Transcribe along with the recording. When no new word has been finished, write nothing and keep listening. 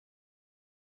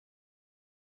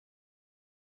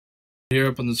Here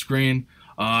up on the screen.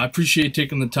 I appreciate you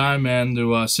taking the time, man,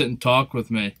 to sit and talk with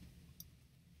me.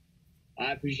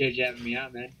 I appreciate you having me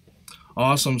on, man.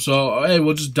 Awesome. So, hey,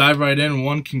 we'll just dive right in.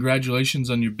 One, congratulations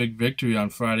on your big victory on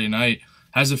Friday night.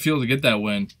 How's it feel to get that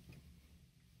win?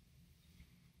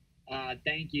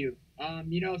 Thank you.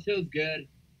 It feels good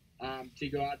to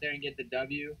go out there and get the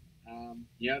W.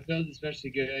 It feels especially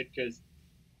good because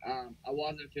I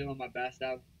wasn't feeling my best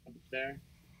out there.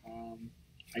 Um,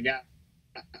 I got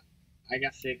I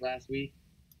got sick last week.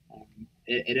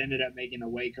 It ended up making the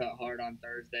weight cut hard on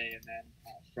Thursday, and then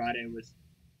Friday was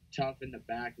tough in the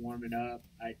back warming up.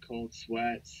 I had cold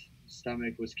sweats,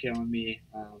 stomach was killing me.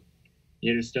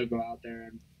 You had to still go out there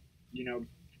and you know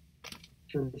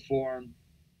perform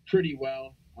pretty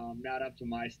well. Not up to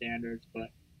my standards, but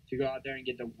to go out there and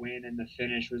get the win and the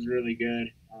finish was really good.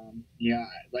 Yeah,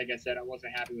 like I said, I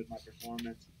wasn't happy with my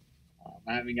performance.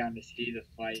 I haven't gotten to see the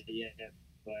fight yet,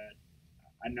 but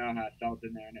I know how I felt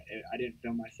in there, and I didn't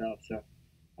feel myself. So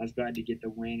I was glad to get the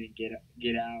win and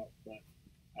get out, but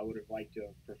I would have liked to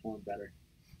have performed better.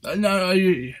 No,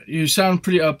 you sound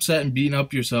pretty upset and beating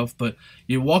up yourself, but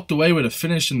you walked away with a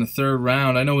finish in the third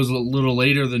round. I know it was a little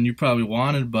later than you probably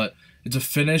wanted, but it's a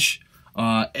finish.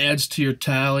 Adds to your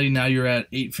tally. Now you're at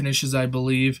 8 finishes, I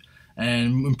believe,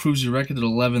 and improves your record to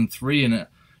 11-3, and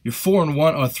you're 4-1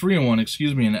 or 3-1,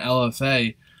 excuse me, in the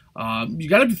LFA. You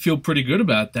got to feel pretty good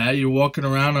about that. You're walking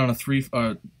around on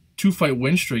a 2 fight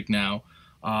win streak now.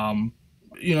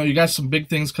 You got some big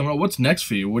things coming up. What's next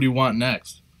for you? What do you want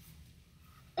next?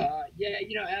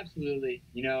 Yeah, absolutely.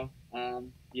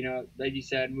 Like you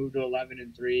said, moved to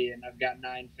 11-3, and I've got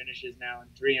 9 finishes now, and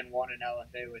 3-1 in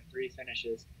LFA with 3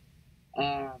 finishes.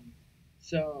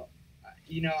 So,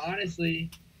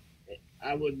 honestly,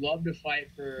 I would love to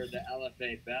fight for the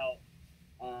LFA belt.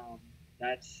 Um,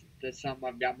 that's something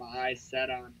I've got my eyes set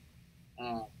on.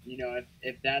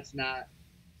 If that's not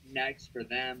next for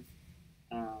them,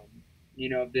 um,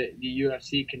 if the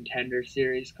UFC Contender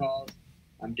Series calls,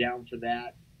 I'm down for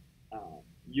that.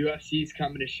 UFC's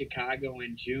coming to Chicago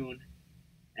in June,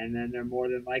 and then they're more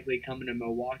than likely coming to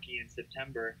Milwaukee in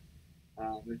September.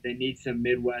 If they need some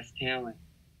Midwest talent,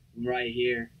 I'm right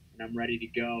here and I'm ready to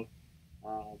go.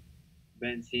 Um,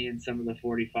 been seeing some of the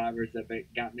 45ers that have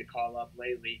gotten to call up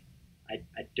lately.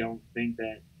 I don't think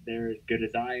that they're as good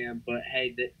as I am, but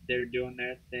hey, they're doing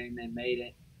their thing. They made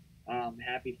it.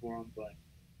 Happy for them, but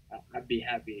I'd be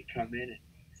happy to come in and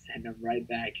send them right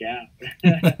back out.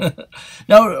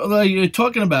 Now, like, you're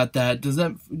talking about that.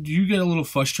 Do you get a little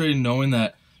frustrated knowing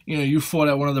that you fought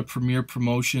at one of the premier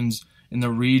promotions in the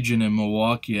region in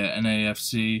Milwaukee at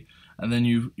NAFC, and then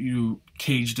you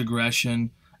caged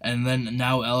aggression, and then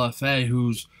now LFA,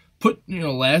 who's put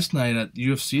last night at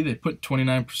UFC they put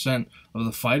 29% of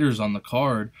the fighters on the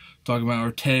card. Talking about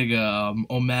Ortega,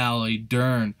 O'Malley,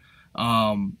 Dern,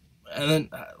 and then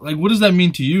like what does that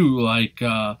mean to you? Like,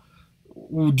 do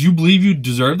you believe you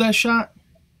deserve that shot?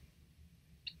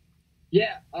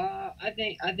 Yeah, I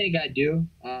think I do.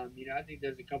 I think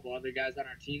there's a couple other guys on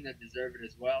our team that deserve it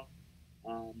as well.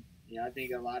 I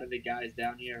think a lot of the guys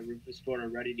down here at Rufus Sport are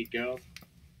ready to go.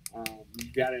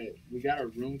 We got a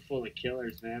room full of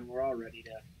killers, man. We're all ready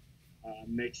to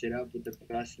mix it up with the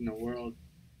best in the world.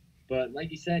 But like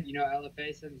you said,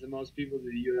 LFA sends the most people to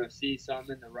the UFC, so I'm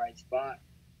in the right spot.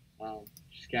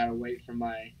 Just gotta wait for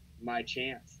my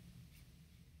chance.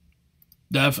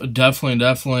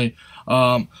 Definitely.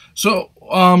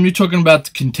 You're talking about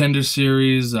the Contender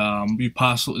Series. You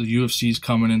possibly the UFC's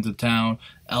coming into town.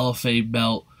 LFA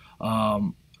belt.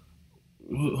 Um,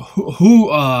 who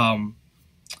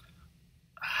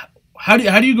how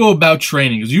do you go about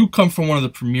training? Because you come from one of the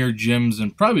premier gyms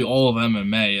and probably all of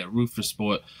MMA at Rufus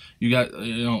Sport. You got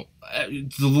the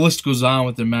list goes on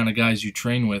with the amount of guys you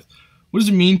train with. What does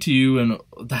it mean to you and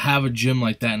to have a gym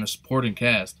like that in a supporting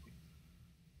cast?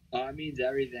 It means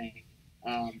everything.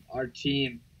 Our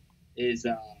team is,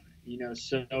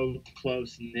 so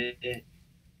close knit.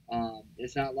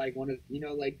 It's not like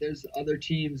like there's other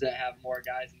teams that have more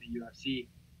guys in the UFC,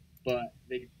 but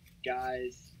the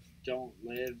guys don't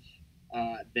live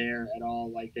there at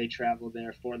all. Like they travel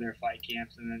there for their fight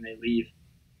camps and then they leave.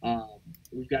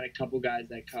 We've got a couple guys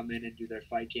that come in and do their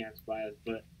fight camps by us,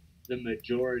 but the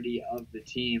majority of the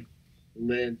team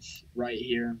lives right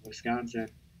here in Wisconsin.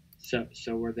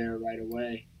 So we're there right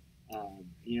away.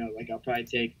 Like I'll probably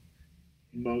take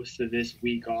most of this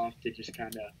week off to just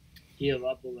kind of heal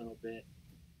up a little bit,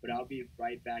 but I'll be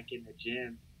right back in the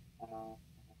gym. Paul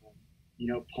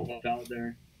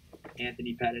Felder,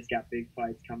 Anthony Pettis got big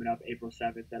fights coming up April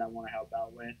 7th that I want to help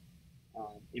out with.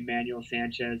 Emmanuel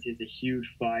Sanchez is a huge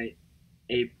fight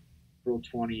April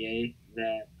 28th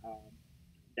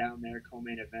down there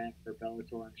co-main event for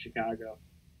Bellator in Chicago.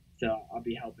 So I'll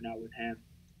be helping out with him.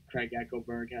 Craig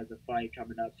Eckelberg has a fight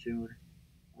coming up soon.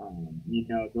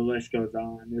 The list goes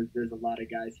on. There's a lot of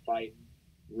guys fighting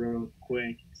real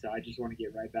quick. So I just want to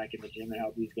get right back in the gym and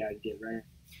help these guys get ready.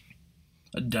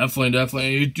 Definitely,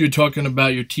 definitely. You're talking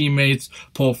about your teammates,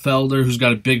 Paul Felder, who's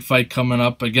got a big fight coming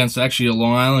up against actually a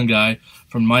Long Island guy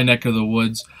from my neck of the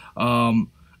woods.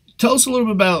 Tell us a little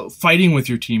bit about fighting with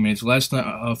your teammates. Last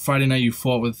night, Friday night, you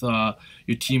fought with your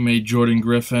teammate Jordan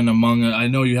Griffin. I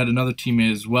know you had another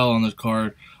teammate as well on the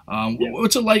card. Yeah.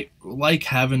 What's it like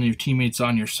having your teammates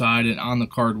on your side and on the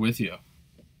card with you?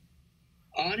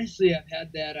 Honestly, I've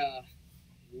had that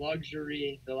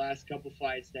luxury the last couple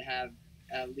fights to have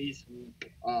at least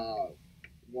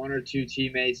one or two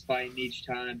teammates fighting each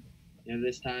time.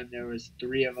 This time there was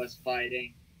three of us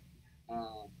fighting.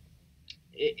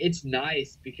 It's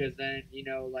nice because then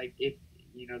if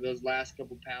those last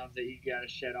couple pounds that you gotta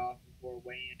shed off before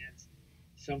weigh-ins,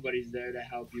 somebody's there to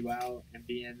help you out and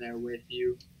be in there with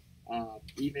you.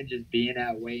 Even just being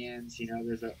at weigh-ins,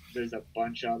 there's a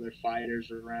bunch of other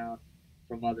fighters around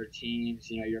from other teams.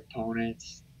 Your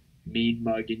opponents mean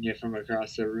mugging you from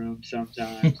across the room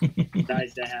sometimes. It's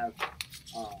nice to have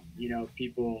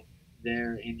people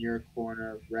there in your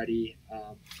corner ready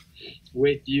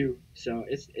with you. So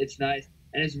it's nice,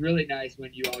 and it's really nice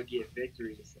when you all get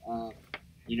victories.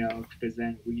 Because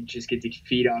then we just get to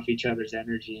feed off each other's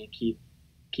energy and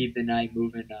keep the night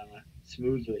moving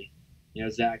smoothly.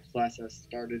 Zach Plessa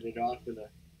started it off with a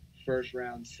first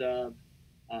round sub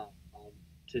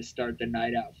to start the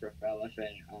night out for LFA.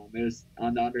 It was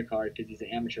on the undercard because he's an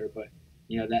amateur, but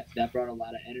that brought a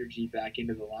lot of energy back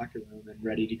into the locker room and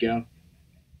ready to go.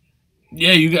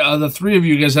 Yeah, you got the three of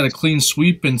you guys had a clean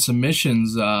sweep in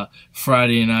submissions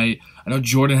Friday night. I know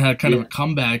Jordan had kind of a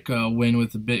comeback win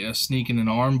with a sneaking an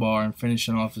armbar and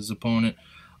finishing off his opponent.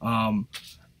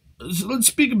 So let's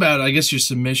speak about, I guess, your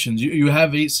submissions. You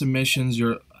have 8 submissions.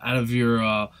 You're out of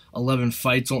your 11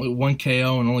 fights, only 1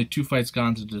 KO and only 2 fights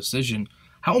gone to decision.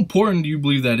 How important do you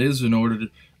believe that is in order to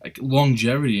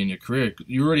longevity in your career?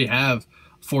 You already have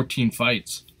 14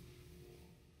 fights.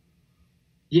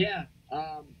 Yeah,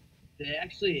 they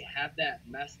actually have that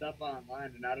messed up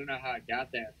online, and I don't know how I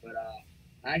got that, but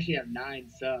I actually have 9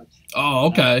 subs. Oh,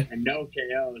 okay. And no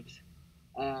KOs.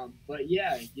 But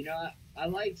yeah, I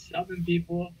like subbing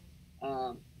people.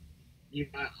 I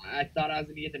thought I was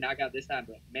gonna get the knockout this time,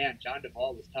 but man, John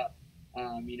DeVall was tough.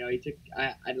 I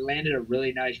landed a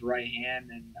really nice right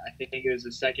hand, and I think it was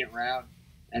the second round.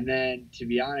 And then, to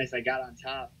be honest, I got on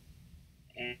top,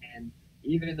 and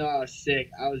even though I was sick,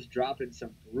 I was dropping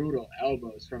some brutal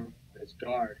elbows from his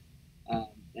guard,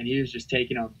 and he was just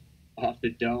taking them off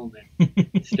the dome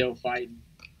and still fighting.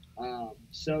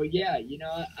 So yeah,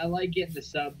 I like getting the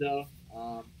sub though.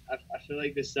 I feel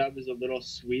like the sub is a little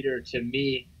sweeter to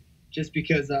me, just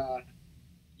because a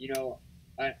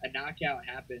knockout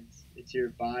happens. It's your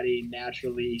body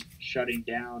naturally shutting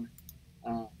down.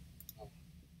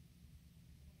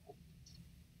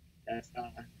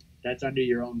 That's under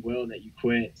your own will that you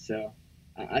quit. So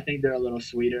I think they're a little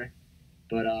sweeter,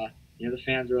 but the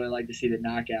fans really like to see the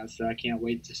knockouts. So I can't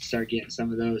wait to start getting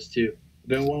some of those too.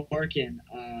 Been working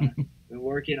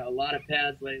a lot of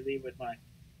pads lately with my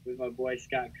boy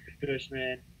Scott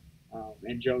Cushman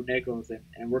and Joe Nichols,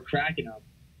 and we're cracking them.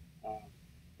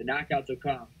 The knockouts will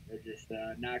come. They're just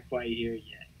not quite here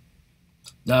yet.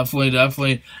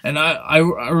 Definitely. And I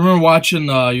remember watching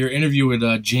your interview with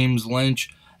James Lynch,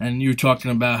 and you were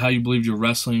talking about how you believed your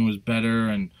wrestling was better,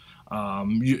 and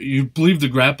you believed the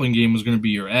grappling game was going to be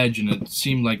your edge, and it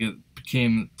seemed like it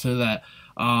became to that.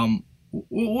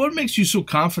 What makes you so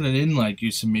confident in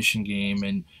your submission game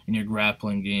and your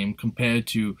grappling game compared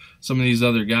to some of these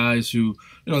other guys who,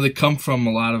 they come from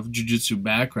a lot of jiu-jitsu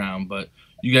background, but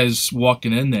you guys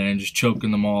walking in there and just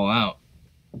choking them all out?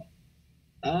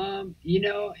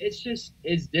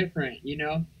 It's different.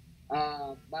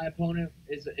 My opponent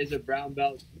is a brown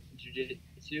belt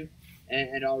jiu-jitsu,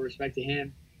 and all respect to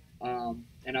him.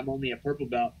 And I'm only a purple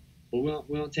belt, but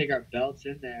we don't take our belts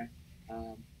in there.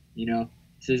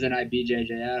 This isn't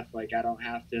IBJJF. I don't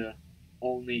have to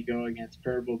only go against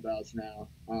purple belts now.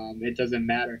 It doesn't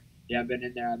matter. Yeah, I've been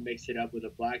in there. I mixed it up with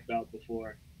a black belt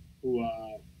before, who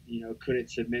couldn't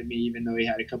submit me even though he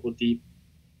had a couple deep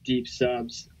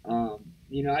subs. I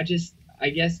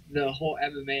guess the whole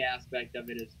MMA aspect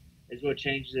of it is what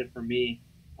changes it for me.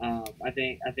 I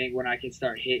think when I can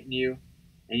start hitting you,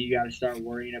 and you got to start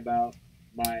worrying about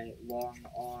my long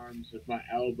arms with my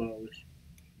elbows,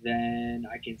 then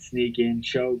I can sneak in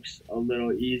chokes a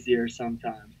little easier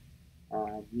sometimes.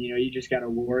 You just got to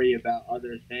worry about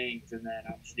other things, and then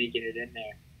I'm sneaking it in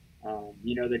there.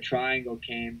 The triangle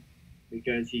came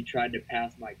because he tried to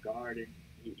pass my guard and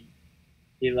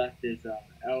he left his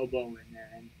elbow in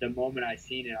there. And the moment I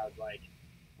seen it, I was like,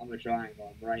 I'm a triangle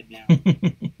him right now.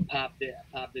 Popped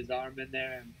his arm in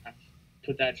there, and I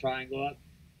put that triangle up,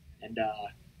 and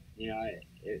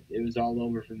it was all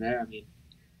over from there. I mean,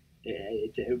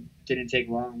 it didn't take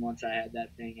long once I had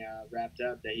that thing wrapped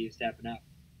up that he was tapping out.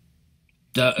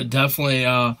 Definitely.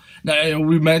 Now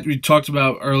we talked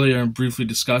about earlier and briefly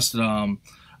discussed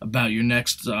about your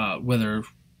next whether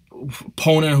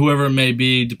opponent, whoever it may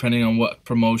be, depending on what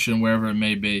promotion, wherever it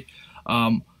may be.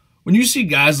 When you see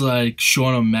guys like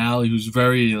Sean O'Malley, who's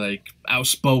very like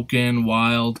outspoken,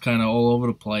 wild, kind of all over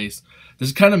the place, does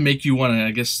it kind of make you want to,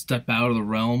 I guess, step out of the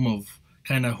realm of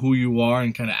kind of who you are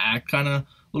and kind of act kind of a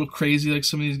little crazy like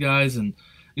some of these guys? And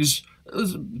just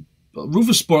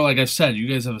Rufus Sport, like I've said, you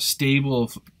guys have a stable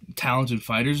of talented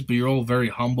fighters, but you're all very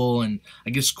humble and I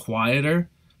guess quieter.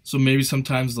 So maybe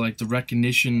sometimes like the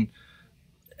recognition,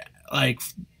 like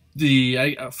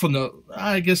from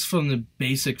the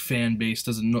basic fan base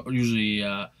doesn't usually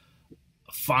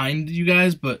find you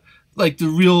guys, but like the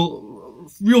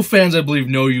real fans, I believe,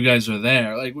 know you guys are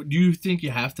there. Like, do you think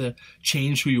you have to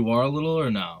change who you are a little,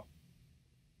 or no?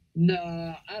 No,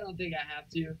 I don't think I have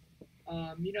to.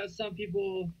 Some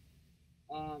people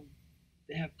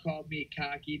have called me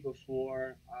cocky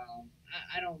before.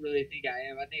 I don't really think I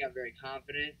am. I think I'm very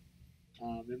confident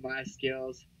in my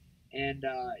skills, and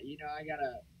I got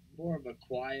a more of a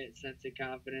quiet sense of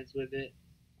confidence with it.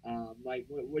 Like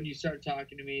when you start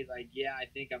talking to me, like, yeah, I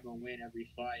think I'm gonna win every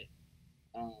fight.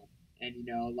 And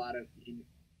a lot of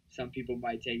some people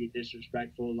might take it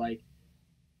disrespectful. Like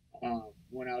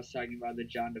when I was talking about the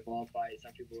John DeVall fight,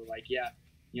 some people were like, yeah,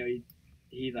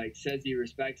 he like says he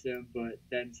respects him, but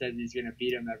then says he's gonna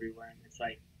beat him everywhere. And it's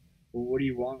like, well, what do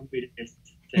you want me to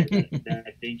say that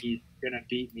I think he's gonna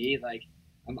beat me? Like,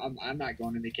 I'm not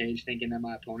going in the cage thinking that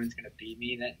my opponent's gonna beat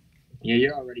me. That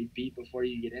you're already beat before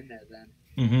you get in there. Then,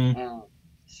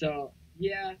 so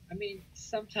yeah, I mean,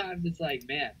 sometimes it's like,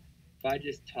 man, if I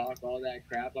just talk all that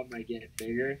crap, I'm gonna get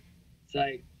bigger. It's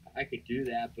like I could do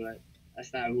that, but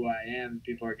that's not who I am.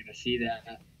 People are gonna see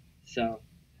that. So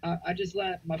I just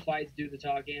let my fights do the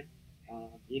talking.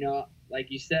 Like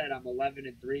you said, I'm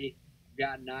 11-3. I've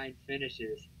got 9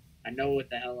 finishes. I know what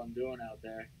the hell I'm doing out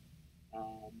there.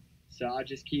 So I'll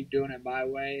just keep doing it my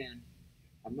way, and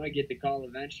I'm gonna get the call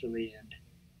eventually. And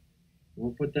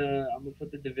I'm gonna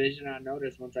put the division on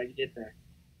notice once I get there.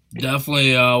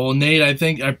 Definitely. Well, Nate,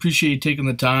 I appreciate you taking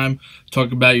the time to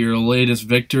talk about your latest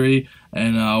victory,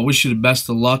 and wish you the best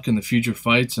of luck in the future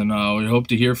fights. And we hope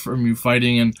to hear from you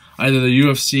fighting in either the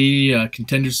UFC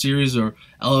Contender Series or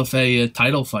LFA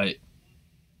title fight.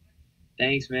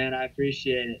 Thanks, man. I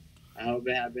appreciate it. I hope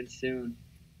it happens soon.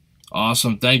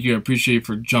 Awesome. Thank you. I appreciate you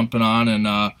for jumping on,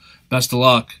 and best of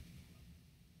luck.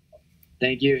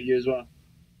 Thank you. You as well.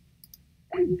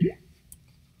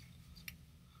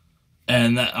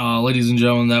 And that, ladies and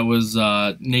gentlemen, that was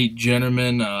Nate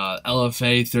Jennerman,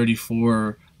 LFA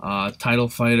 34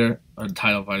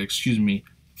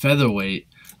 featherweight.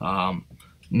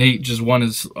 Nate just won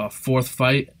his fourth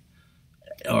fight,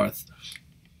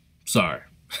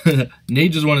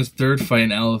 Nate just won his third fight in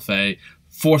LFA,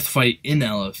 fourth fight in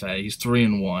LFA. He's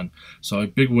 3-1, so a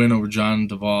big win over John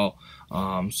DeVall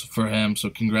for him. So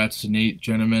congrats to Nate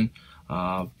Jennerman.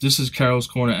 This is Carroll's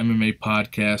Corner MMA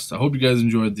podcast. I hope you guys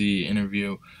enjoyed the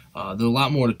interview. There's a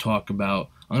lot more to talk about.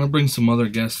 I'm going to bring some other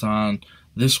guests on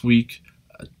this week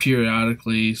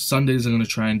periodically. Sundays I'm going to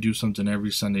try and do something every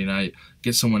Sunday night.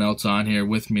 Get someone else on here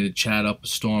with me to chat up a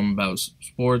storm about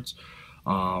sports,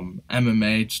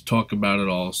 MMA, just talk about it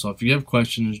all. So if you have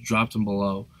questions, drop them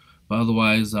below. But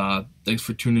otherwise, thanks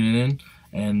for tuning in,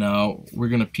 and we're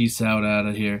going to peace out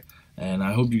of here. And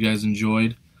I hope you guys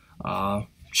enjoyed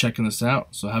checking this out.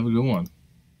 So have a good one.